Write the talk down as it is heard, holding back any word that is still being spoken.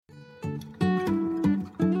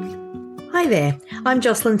Hi there, I'm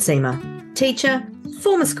Jocelyn Seamer, teacher,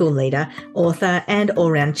 former school leader, author and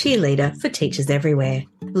all-round cheerleader for teachers everywhere.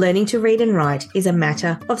 Learning to read and write is a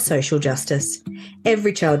matter of social justice.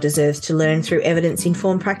 Every child deserves to learn through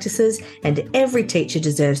evidence-informed practices, and every teacher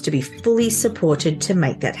deserves to be fully supported to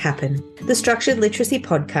make that happen. The Structured Literacy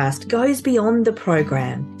Podcast goes beyond the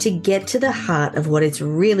program to get to the heart of what it's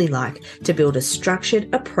really like to build a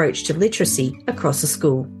structured approach to literacy across a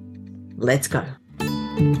school. Let's go.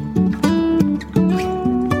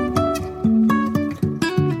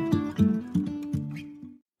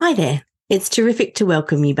 Hi there. It's terrific to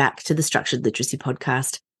welcome you back to the Structured Literacy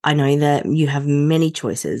Podcast. I know that you have many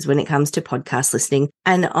choices when it comes to podcast listening,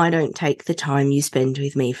 and I don't take the time you spend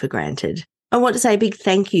with me for granted. I want to say a big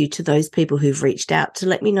thank you to those people who've reached out to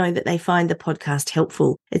let me know that they find the podcast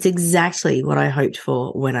helpful. It's exactly what I hoped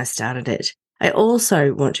for when I started it. I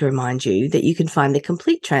also want to remind you that you can find the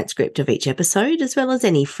complete transcript of each episode, as well as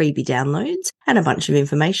any freebie downloads and a bunch of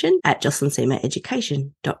information at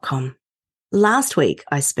jocelynseamereducation.com. Last week,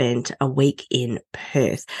 I spent a week in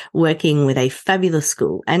Perth working with a fabulous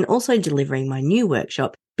school and also delivering my new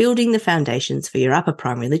workshop, Building the Foundations for Your Upper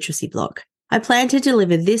Primary Literacy Block. I plan to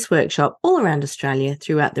deliver this workshop all around Australia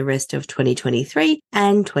throughout the rest of 2023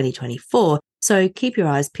 and 2024, so keep your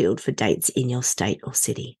eyes peeled for dates in your state or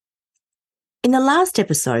city. In the last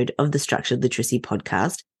episode of the Structured Literacy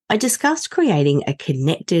Podcast, I discussed creating a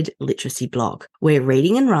connected literacy block where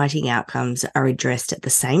reading and writing outcomes are addressed at the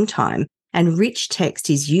same time and rich text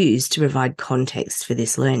is used to provide context for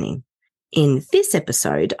this learning. In this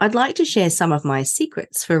episode, I'd like to share some of my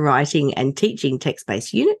secrets for writing and teaching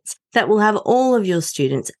text-based units that will have all of your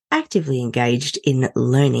students actively engaged in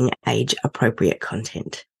learning age-appropriate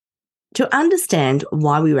content. To understand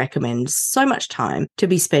why we recommend so much time to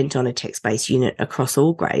be spent on a text-based unit across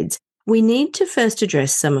all grades, we need to first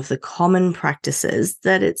address some of the common practices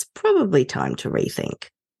that it's probably time to rethink.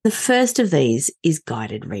 The first of these is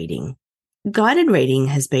guided reading. Guided reading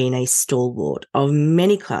has been a stalwart of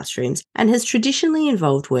many classrooms and has traditionally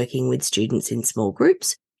involved working with students in small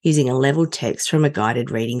groups using a leveled text from a guided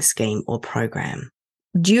reading scheme or program.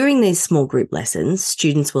 During these small group lessons,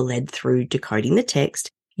 students were led through decoding the text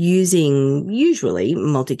using usually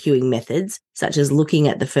multi-cueing methods, such as looking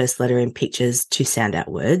at the first letter in pictures to sound out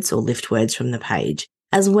words or lift words from the page,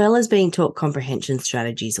 as well as being taught comprehension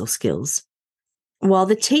strategies or skills. While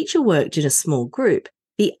the teacher worked in a small group,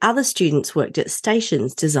 the other students worked at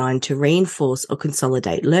stations designed to reinforce or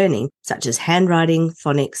consolidate learning, such as handwriting,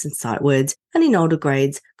 phonics and sight words, and in older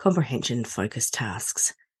grades, comprehension-focused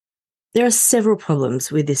tasks. There are several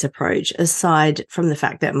problems with this approach, aside from the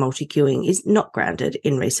fact that multi-cueing is not grounded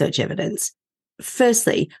in research evidence.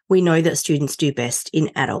 Firstly, we know that students do best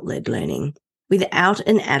in adult-led learning. Without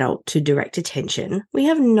an adult to direct attention, we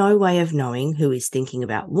have no way of knowing who is thinking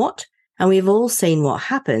about what, and we've all seen what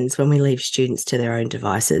happens when we leave students to their own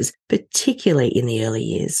devices, particularly in the early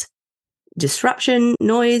years. Disruption,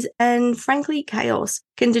 noise, and frankly, chaos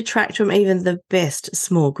can detract from even the best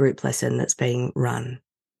small group lesson that's being run.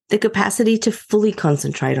 The capacity to fully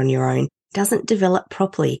concentrate on your own doesn't develop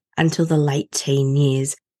properly until the late teen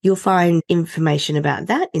years. You'll find information about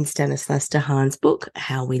that in Stanislas Dehaan's book,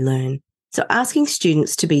 How We Learn. So asking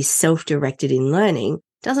students to be self-directed in learning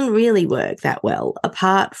doesn't really work that well,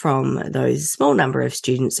 apart from those small number of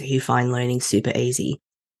students who find learning super easy.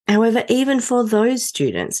 However, even for those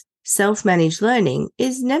students, self-managed learning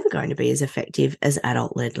is never going to be as effective as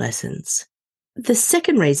adult-led lessons. The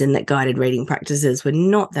second reason that guided reading practices were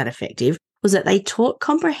not that effective was that they taught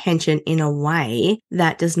comprehension in a way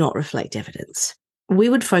that does not reflect evidence. We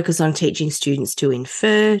would focus on teaching students to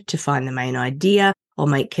infer, to find the main idea, or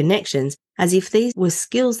make connections, as if these were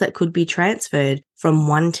skills that could be transferred from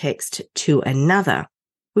one text to another.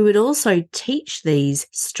 We would also teach these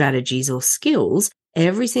strategies or skills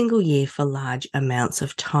every single year for large amounts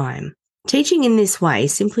of time. Teaching in this way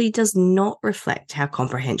simply does not reflect how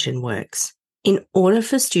comprehension works. In order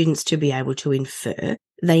for students to be able to infer,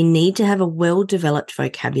 they need to have a well-developed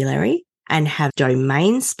vocabulary and have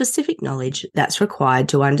domain-specific knowledge that's required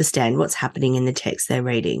to understand what's happening in the text they're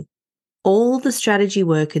reading. All the strategy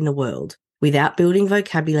work in the world, without building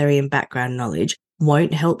vocabulary and background knowledge,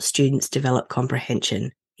 won't help students develop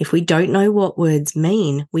comprehension. If we don't know what words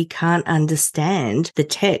mean, we can't understand the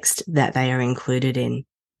text that they are included in.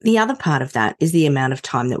 The other part of that is the amount of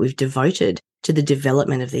time that we've devoted to the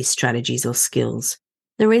development of these strategies or skills.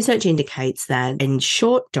 The research indicates that in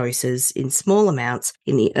short doses, in small amounts,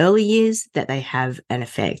 in the early years, that they have an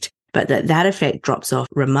effect, but that effect drops off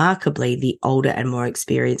remarkably the older and more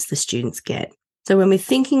experienced the students get. So when we're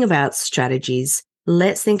thinking about strategies,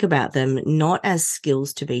 let's think about them not as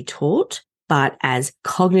skills to be taught, but as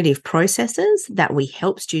cognitive processes that we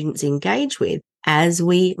help students engage with as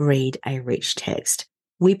we read a rich text.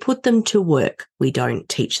 We put them to work, we don't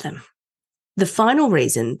teach them. The final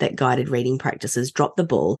reason that guided reading practices drop the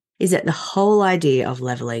ball is that the whole idea of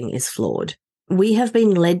levelling is flawed. We have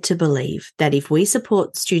been led to believe that if we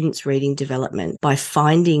support students' reading development by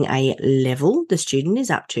finding a level the student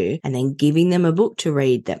is up to and then giving them a book to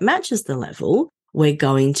read that matches the level, we're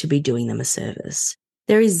going to be doing them a service.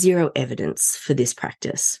 There is zero evidence for this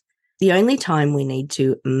practice. The only time we need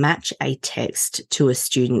to match a text to a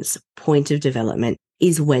student's point of development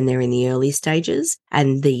is when they're in the early stages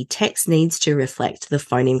and the text needs to reflect the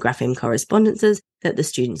phoneme-grapheme correspondences that the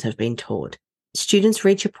students have been taught. Students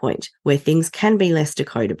reach a point where things can be less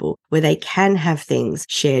decodable, where they can have things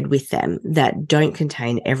shared with them that don't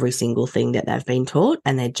contain every single thing that they've been taught,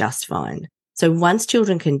 and they're just fine. So once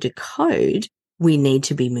children can decode, we need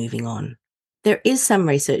to be moving on. There is some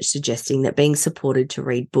research suggesting that being supported to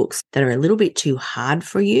read books that are a little bit too hard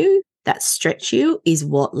for you, that stretch you, is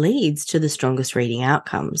what leads to the strongest reading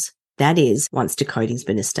outcomes. That is, once decoding's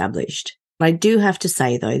been established. I do have to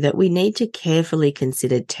say, though, that we need to carefully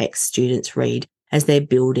consider text students read as they're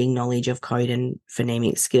building knowledge of code and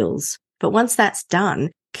phonemic skills. But once that's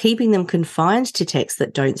done, keeping them confined to texts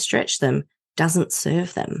that don't stretch them doesn't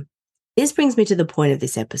serve them. This brings me to the point of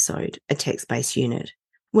this episode, a text-based unit.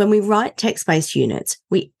 When we write text-based units,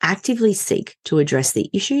 we actively seek to address the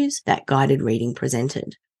issues that guided reading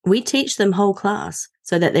presented. We teach them whole class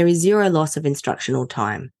so that there is zero loss of instructional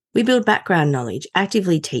time. We build background knowledge,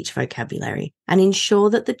 actively teach vocabulary, and ensure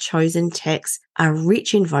that the chosen texts are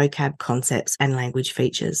rich in vocab concepts and language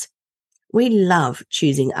features. We love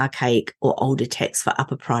choosing archaic or older texts for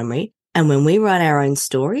upper primary, and when we write our own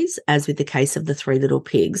stories, as with the case of the Three Little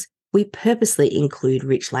Pigs, we purposely include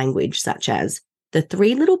rich language such as, "The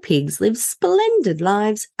three little pigs lived splendid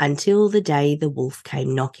lives until the day the wolf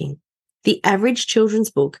came knocking." The average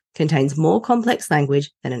children's book contains more complex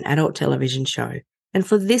language than an adult television show. And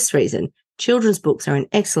for this reason, children's books are an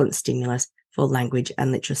excellent stimulus for language and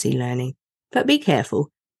literacy learning. But be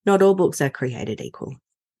careful, not all books are created equal.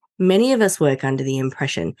 Many of us work under the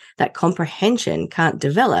impression that comprehension can't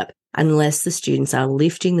develop unless the students are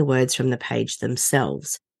lifting the words from the page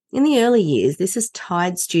themselves. In the early years, this has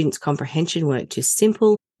tied students' comprehension work to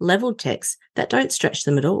simple, leveled texts that don't stretch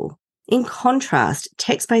them at all. In contrast,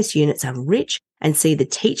 text-based units are rich and see the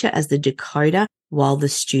teacher as the decoder while the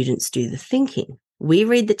students do the thinking. We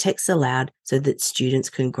read the text aloud so that students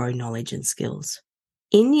can grow knowledge and skills.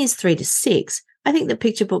 In years 3 to 6, I think that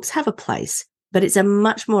picture books have a place, but it's a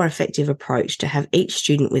much more effective approach to have each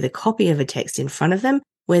student with a copy of a text in front of them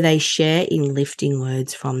where they share in lifting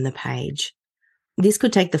words from the page. This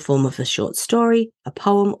could take the form of a short story, a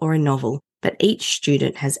poem, or a novel, but each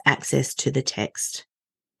student has access to the text.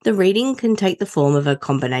 The reading can take the form of a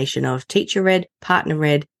combination of teacher-read,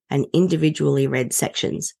 partner-read, and individually read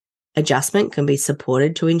sections. Adjustment can be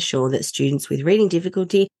supported to ensure that students with reading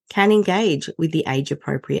difficulty can engage with the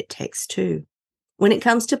age-appropriate text too. When it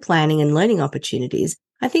comes to planning and learning opportunities,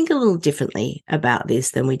 I think a little differently about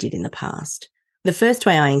this than we did in the past. The first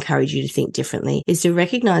way I encourage you to think differently is to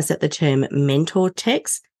recognise that the term mentor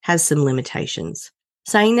text has some limitations.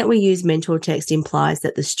 Saying that we use mentor text implies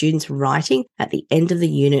that the student's writing at the end of the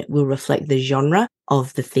unit will reflect the genre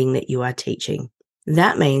of the thing that you are teaching.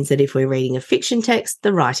 That means that if we're reading a fiction text,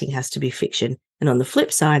 the writing has to be fiction. And on the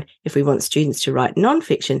flip side, if we want students to write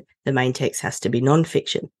non-fiction, the main text has to be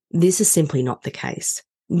non-fiction. This is simply not the case.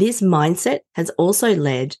 This mindset has also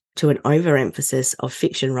led to an overemphasis of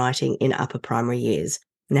fiction writing in upper primary years.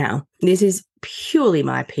 Now, this is purely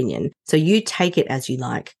my opinion, so you take it as you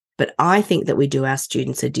like. But I think that we do our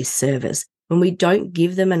students a disservice when we don't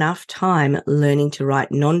give them enough time learning to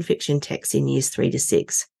write non-fiction texts in years 3 to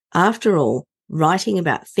 6. After all, writing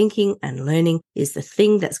about thinking and learning is the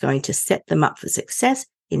thing that's going to set them up for success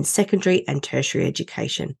in secondary and tertiary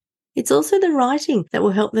education. It's also the writing that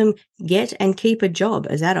will help them get and keep a job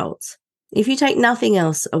as adults. If you take nothing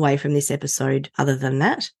else away from this episode other than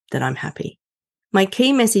that, then I'm happy. My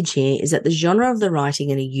key message here is that the genre of the writing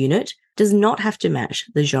in a unit does not have to match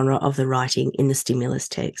the genre of the writing in the stimulus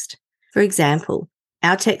text. For example,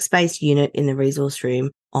 our text-based unit in the resource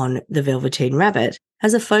room on The Velveteen Rabbit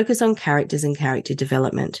has a focus on characters and character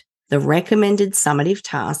development. The recommended summative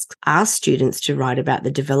tasks ask students to write about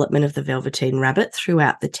the development of the Velveteen Rabbit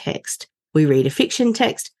throughout the text. We read a fiction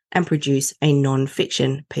text and produce a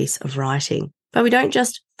non-fiction piece of writing. But we don't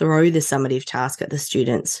just throw the summative task at the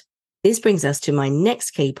students. This brings us to my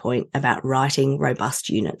next key point about writing robust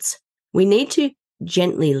units. We need to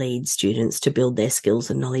gently lead students to build their skills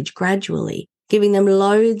and knowledge gradually, giving them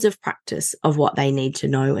loads of practice of what they need to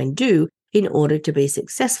know and do in order to be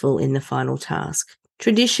successful in the final task.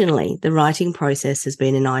 Traditionally, the writing process has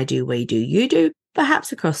been an I do, we do, you do,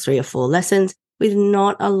 perhaps across 3 or 4 lessons, with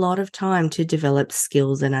not a lot of time to develop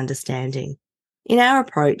skills and understanding. In our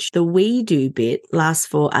approach, the we do bit lasts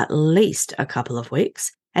for at least a couple of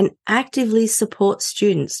weeks and actively supports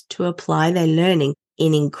students to apply their learning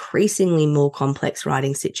in increasingly more complex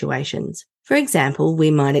writing situations. For example, we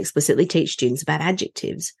might explicitly teach students about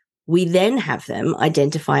adjectives. We then have them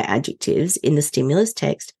identify adjectives in the stimulus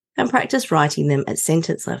text and practice writing them at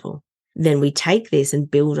sentence level. Then we take this and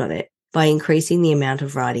build on it by increasing the amount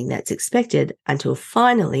of writing that's expected until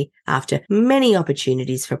finally, after many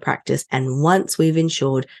opportunities for practice and once we've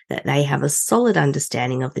ensured that they have a solid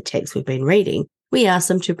understanding of the text we've been reading, we ask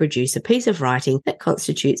them to produce a piece of writing that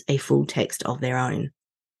constitutes a full text of their own.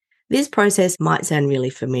 This process might sound really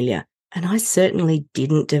familiar, and I certainly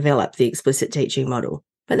didn't develop the explicit teaching model,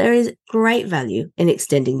 but there is great value in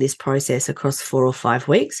extending this process across 4 or 5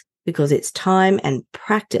 weeks because it's time and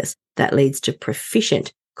practice that leads to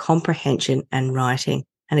proficient comprehension and writing,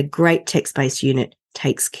 and a great text-based unit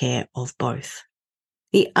takes care of both.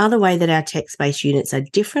 The other way that our text-based units are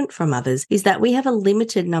different from others is that we have a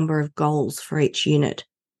limited number of goals for each unit.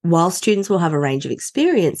 While students will have a range of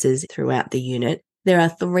experiences throughout the unit, there are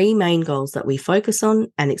 3 main goals that we focus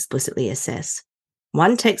on and explicitly assess.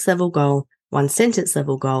 1 text level goal, 1 sentence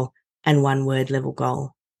level goal, and 1 word level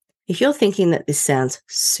goal. If you're thinking that this sounds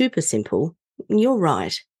super simple, you're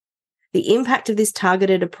right. The impact of this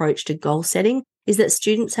targeted approach to goal setting is that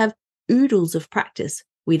students have oodles of practice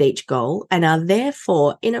with each goal and are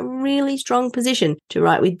therefore in a really strong position to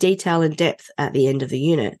write with detail and depth at the end of the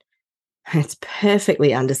unit. It's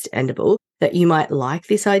perfectly understandable that you might like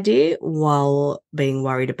this idea while being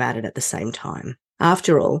worried about it at the same time.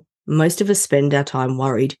 After all, most of us spend our time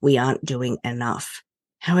worried we aren't doing enough.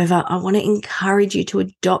 However, I want to encourage you to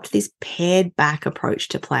adopt this pared back approach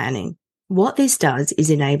to planning. What this does is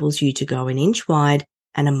enables you to go an inch wide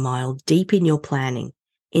and a mile deep in your planning,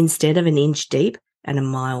 instead of an inch deep and a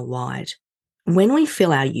mile wide. When we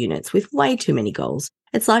fill our units with way too many goals,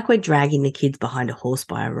 it's like we're dragging the kids behind a horse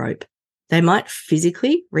by a rope. They might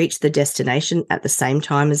physically reach the destination at the same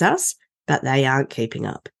time as us, but they aren't keeping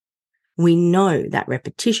up. We know that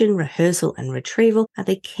repetition, rehearsal, and retrieval are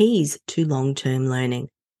the keys to long-term learning,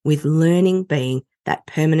 with learning being that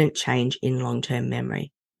permanent change in long-term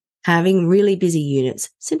memory. Having really busy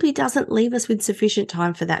units simply doesn't leave us with sufficient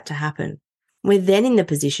time for that to happen. We're then in the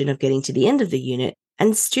position of getting to the end of the unit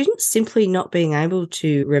and students simply not being able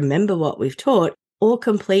to remember what we've taught or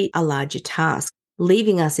complete a larger task,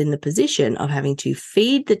 leaving us in the position of having to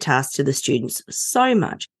feed the task to the students so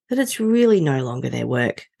much that it's really no longer their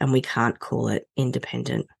work and we can't call it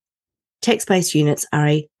independent. Text-based units are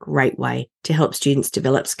a great way to help students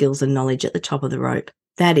develop skills and knowledge at the top of the rope.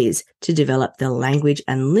 That is, to develop the language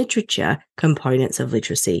and literature components of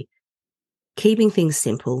literacy. Keeping things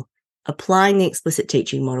simple, applying the explicit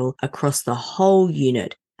teaching model across the whole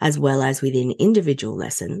unit as well as within individual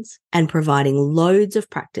lessons, and providing loads of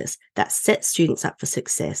practice that sets students up for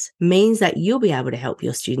success means that you'll be able to help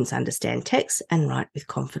your students understand text and write with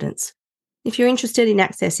confidence. If you're interested in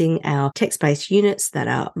accessing our text-based units that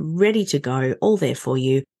are ready to go, all there for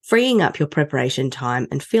you, freeing up your preparation time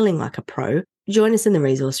and feeling like a pro, join us in the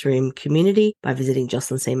Resource Room community by visiting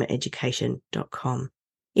jocelynseamereducation.com.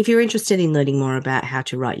 If you're interested in learning more about how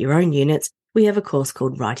to write your own units, we have a course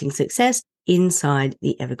called Writing Success inside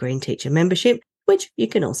the Evergreen Teacher membership, which you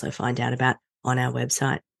can also find out about on our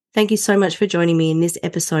website. Thank you so much for joining me in this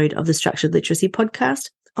episode of the Structured Literacy Podcast.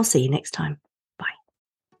 I'll see you next time. Bye.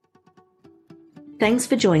 Thanks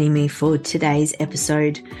for joining me for today's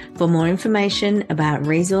episode. For more information about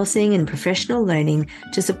resourcing and professional learning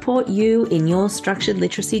to support you in your structured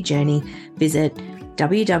literacy journey, visit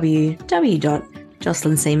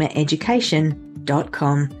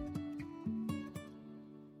www.jocelynseamereducation.com.